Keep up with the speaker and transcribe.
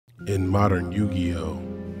In modern Yu-Gi-Oh,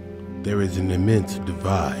 there is an immense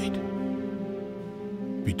divide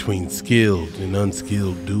between skilled and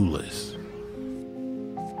unskilled duelists.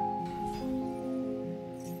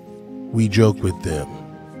 We joke with them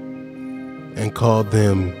and call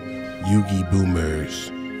them Yu-Gi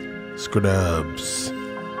boomers, scrubs,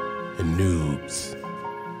 and noobs.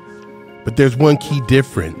 But there's one key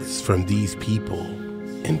difference from these people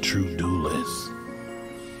and true duelists: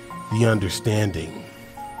 the understanding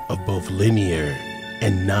of both linear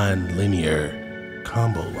and non-linear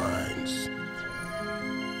combo lines.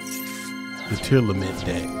 The Tournament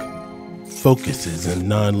deck focuses on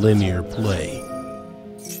non-linear play.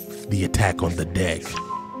 The attack on the deck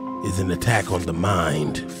is an attack on the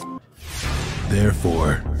mind.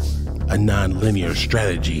 Therefore, a non-linear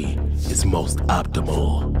strategy is most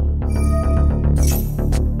optimal.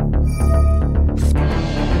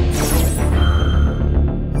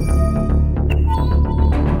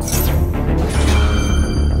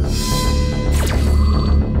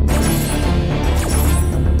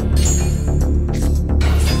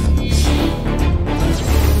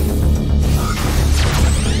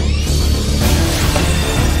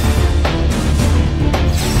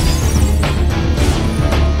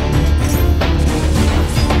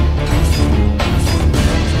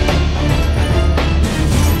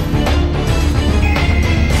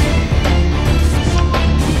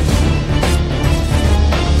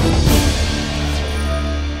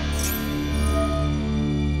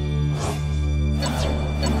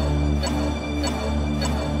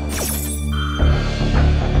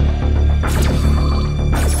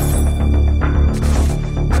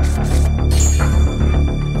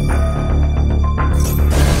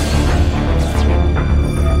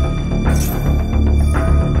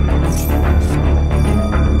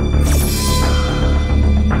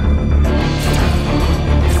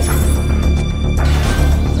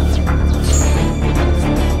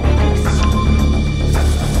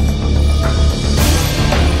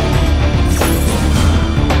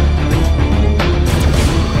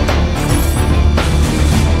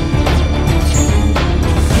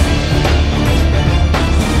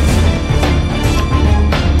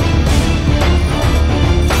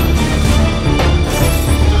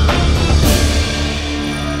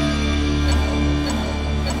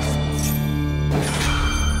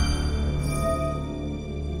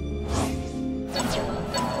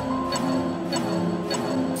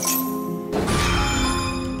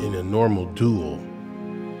 Normal duel,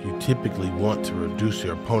 you typically want to reduce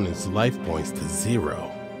your opponent's life points to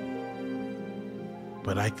 0.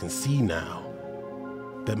 But I can see now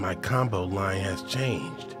that my combo line has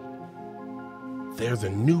changed. There's a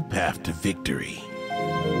new path to victory.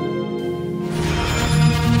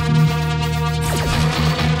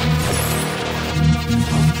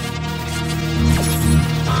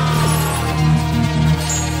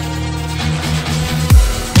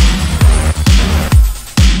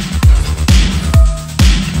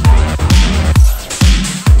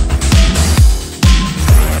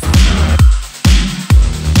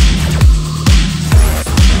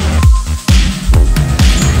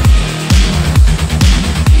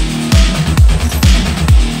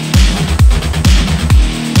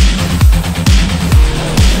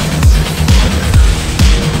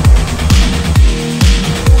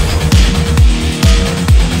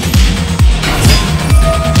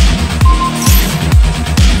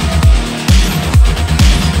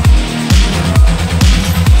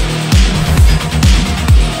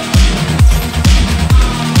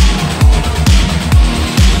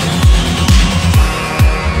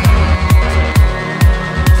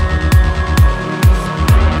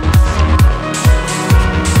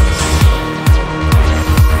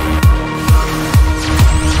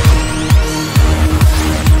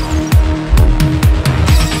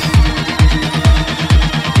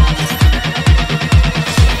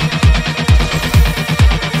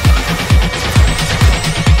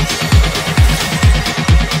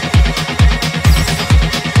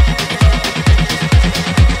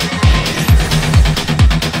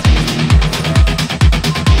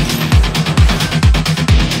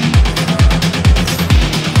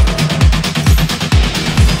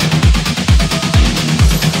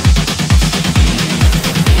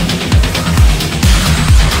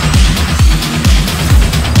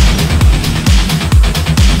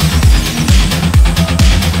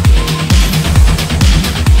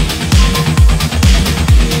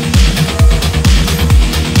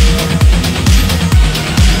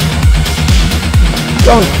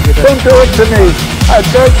 Don't do it to me. I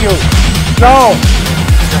beg you. No.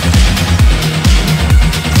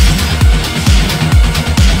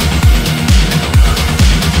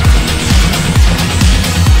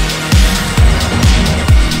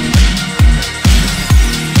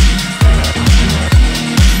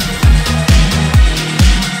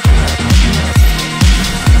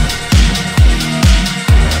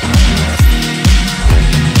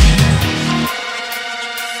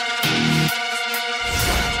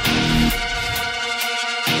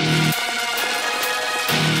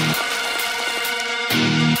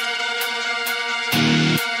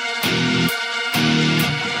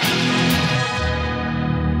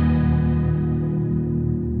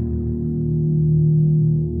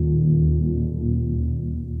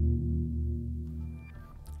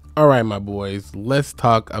 All right, my boys, let's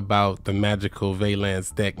talk about the magical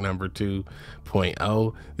Vaylantz deck number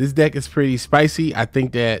 2.0. This deck is pretty spicy. I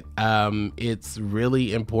think that it's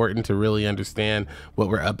really important to really understand what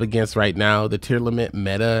we're up against right now. The tier limit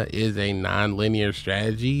meta is a non-linear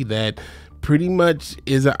strategy that pretty much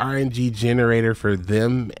is an RNG generator for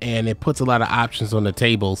them, and it puts a lot of options on the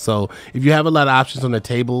table. So if you have a lot of options on the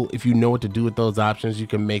table, if you know what to do with those options, you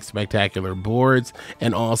can make spectacular boards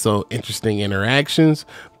and also interesting interactions.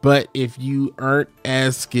 But if you aren't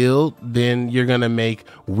as skilled, then you're gonna make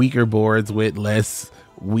weaker boards with less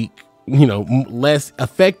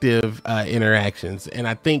effective interactions. And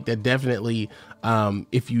I think that definitely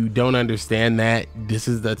if you don't understand that, this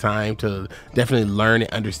is the time to definitely learn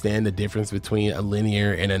and understand the difference between a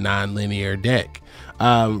linear and a non-linear deck.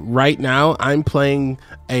 Right now I'm playing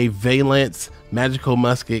a Vaylantz magical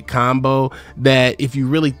musket combo that, if you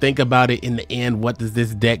really think about it, in the end, what does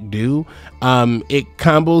this deck do? It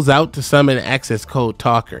combos out to summon access code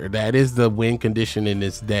talker. That is the win condition in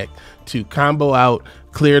this deck, to combo out,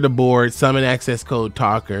 clear the board, summon access code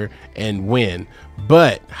talker, and win.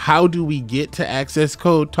 But how do we get to access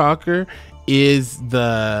code talker is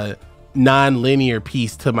the non-linear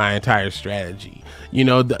piece to my entire strategy. You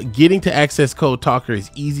know, getting to access code talker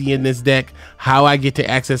is easy in this deck. How I get to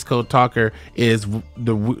access code talker is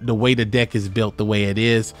the way the deck is built the way it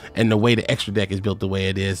is, and the way the extra deck is built the way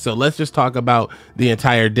it is. So let's just talk about the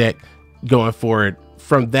entire deck going forward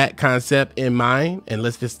from that concept in mind, and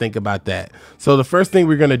let's just think about that. So the first thing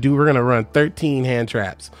we're going to do, we're going to run 13 hand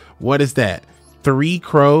traps. What is that? 3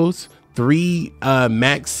 crows, 3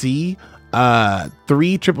 max C,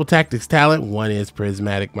 3 triple tactics talent, 1 is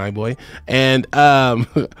prismatic, my boy, and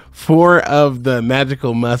 4 of the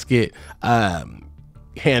magical musket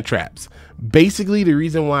hand traps. Basically, the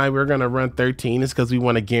reason why we're going to run 13 is because we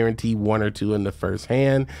want to guarantee 1 or 2 in the first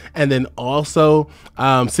hand. And then also,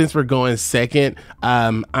 since we're going second,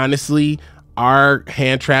 honestly, our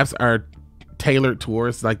hand traps are tailored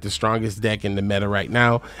towards like the strongest deck in the meta right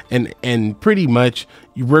now, and pretty much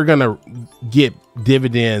we're gonna get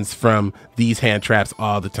dividends from these hand traps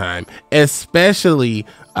all the time, especially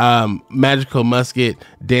magical musket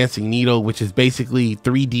dancing needle, which is basically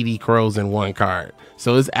 3 DD crows in 1 card.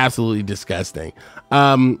 So it's absolutely disgusting.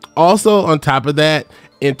 Also on top of that,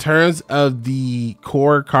 in terms of the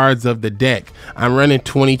core cards of the deck, I'm running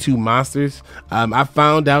 22 monsters. I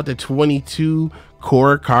found out that 22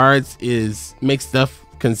 core cards makes stuff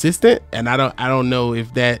consistent, and I don't know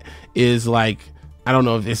if that is like, I don't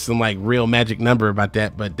know if it's some like real magic number about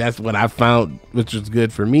that, but that's what I found, which was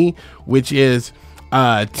good for me, which is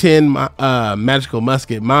 10 magical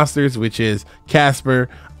musket monsters, which is Casper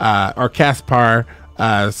or Caspar,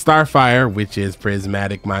 Starfire, which is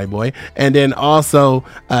prismatic, my boy, and then also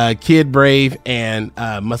Kid Brave and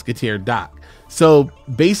Musketeer Doc. So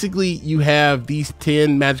basically you have these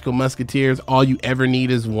 10 magical musketeers. All you ever need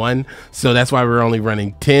is 1. So that's why we're only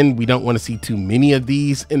running 10. We don't want to see too many of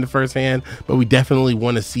these in the first hand, but we definitely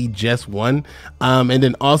want to see just 1. And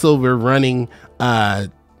then also we're running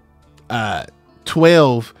 12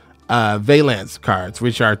 Vaylantz cards,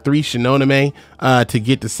 which are 3 Shinonome to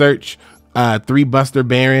get the search, 3 Buster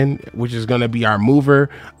Baron, which is going to be our mover,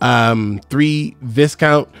 3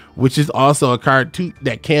 Viscount, which is also a card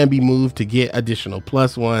that can be moved to get additional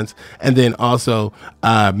 +1s, and then also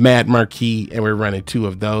Mad Marquis, and we're running 2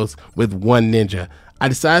 of those with 1 Ninja. I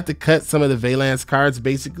decided to cut some of the Vaylantz cards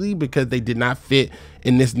basically because they did not fit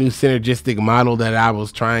in this new synergistic model that I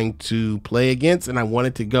was trying to play against, and I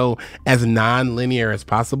wanted to go as non-linear as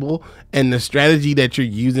possible. And the strategy that you're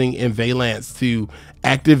using in Vaylantz to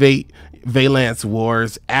activate Vaylantz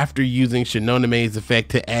Wars after using Shinonome's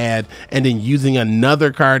effect to add, and then using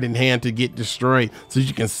another card in hand to get destroyed, so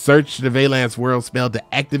you can search the Vaylantz World spell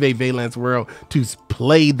to activate Vaylantz World to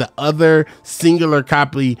play the other singular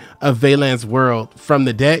copy of Vaylantz World from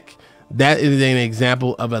the deck. That is an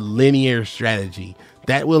example of a linear strategy.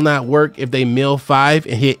 That will not work if they mill 5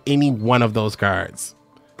 and hit any one of those cards.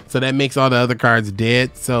 So that makes all the other cards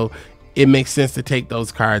dead. So it makes sense to take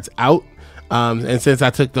those cards out. And since I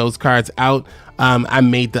took those cards out, I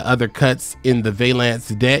made the other cuts in the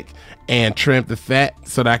Vaylantz deck and trimmed the fat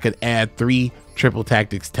so that I could add 3 triple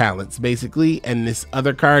tactics talents basically. And this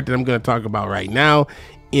other card that I'm going to talk about right now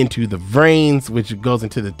into the Brains, which goes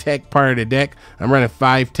into the tech part of the deck. I'm running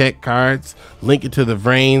 5 tech cards, link it to the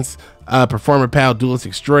Brains. Performer Pal Duelist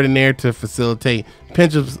Extraordinaire to facilitate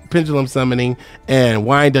pendulum summoning, and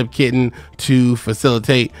Wind Up Kitten to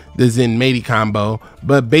facilitate the Zenmaity combo.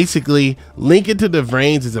 But basically, Link It to the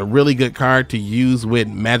Brains is a really good card to use with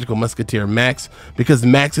Magical Musketeer Max, because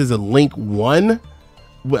Max is a link 1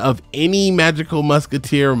 of any Magical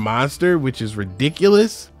Musketeer monster, which is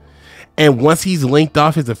ridiculous. And once he's linked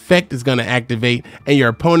off, his effect is going to activate, and your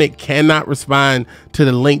opponent cannot respond to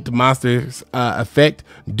the linked monster's effect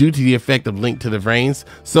due to the effect of Link to the Vrains.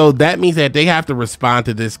 So that means that they have to respond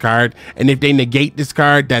to this card, and if they negate this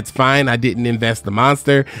card, that's fine. I didn't invest the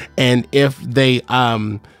monster. And if they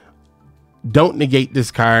don't negate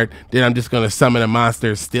this card, then I'm just going to summon a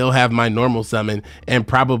monster, still have my normal summon, and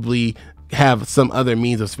probably have some other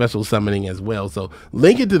means of special summoning as well. So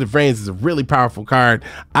Link to the Vrains is a really powerful card.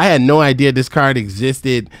 I had no idea this card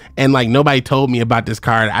existed, and like nobody told me about this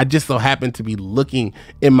card. I just so happened to be looking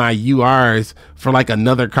in my URs for like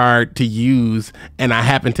another card to use, and I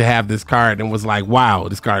happened to have this card and was like, wow,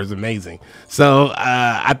 this card is amazing. So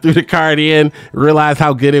I threw the card in, realized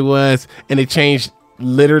how good it was, and it changed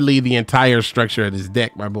literally the entire structure of this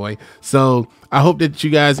deck, my boy. So I hope that you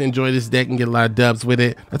guys enjoy this deck and get a lot of dubs with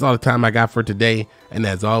it. That's all the time I got for today, and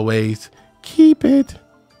as always, keep it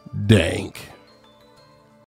dank.